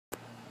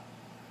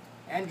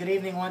And good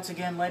evening once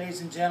again,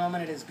 ladies and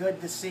gentlemen. It is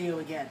good to see you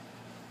again.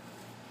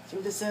 See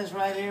what this says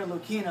right here?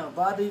 Lucchino,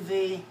 Bobby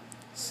V,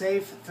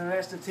 safe for the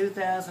rest of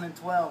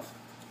 2012.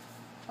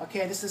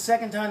 Okay, this is the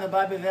second time that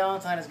Bobby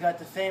Valentine has got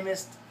the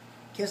famous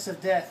kiss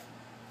of death.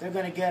 They're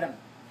going to get him.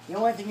 The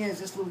only thing is,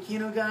 this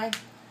Lucchino guy,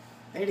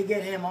 they need to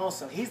get him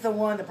also. He's the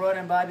one that brought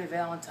in Bobby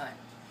Valentine.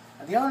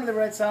 Now, the owner of the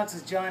Red Sox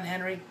is John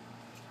Henry,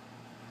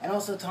 and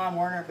also Tom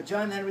Werner, but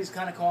John Henry's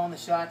kind of calling the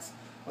shots.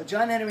 What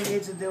John Henry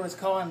needs to do is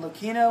call in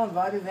Lucchino and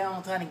Bobby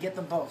Valentine and get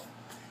them both.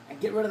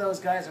 And get rid of those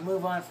guys and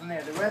move on from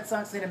there. The Red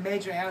Sox need a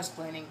major house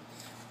cleaning.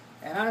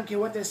 And I don't care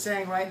what they're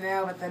saying right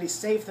now, but that he's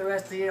safe the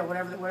rest of the year,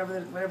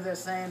 whatever they're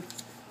saying.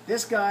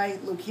 This guy,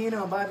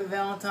 Lucchino and Bobby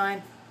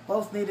Valentine,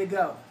 both need to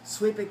go.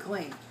 Sweep it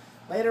clean.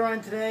 Later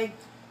on today,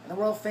 in the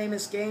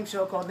world-famous game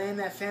show called Name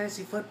That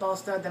Fantasy Football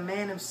Stud, the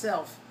man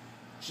himself,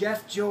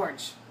 Jeff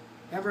George.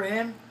 Remember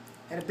him?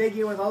 Had a big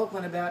year with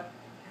Oakland about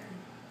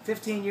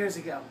 15 years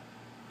ago,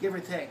 give or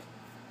take.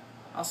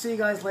 I'll see you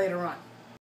guys later on.